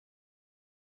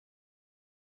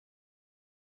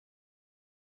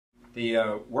The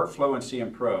workflow in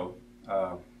CMPRO,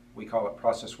 we call it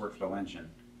Process Workflow Engine,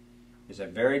 is a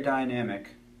very dynamic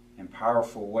and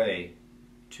powerful way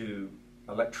to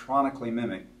electronically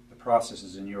mimic the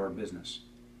processes in your business.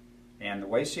 And the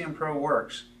way CMPRO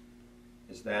works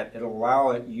is that it'll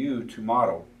allow you to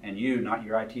model, and you, not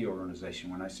your IT organization.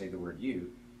 When I say the word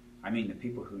you, I mean the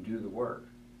people who do the work,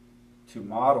 to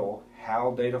model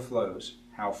how data flows,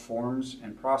 how forms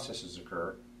and processes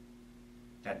occur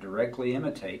that directly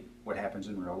imitate what happens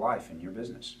in real life in your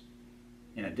business.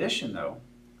 In addition, though,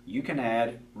 you can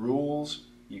add rules,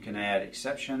 you can add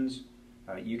exceptions,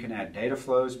 you can add data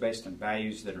flows based on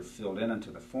values that are filled in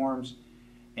into the forms,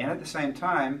 and at the same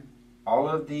time, all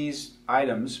of these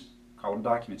items, call them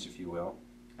documents if you will,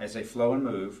 as they flow and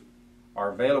move,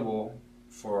 are available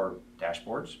for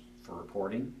dashboards, for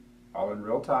reporting, all in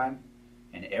real time,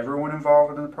 and everyone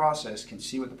involved in the process can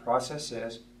see what the process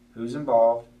is, who's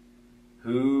involved,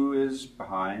 who is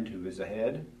behind, who is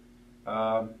ahead,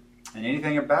 and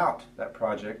anything about that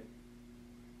project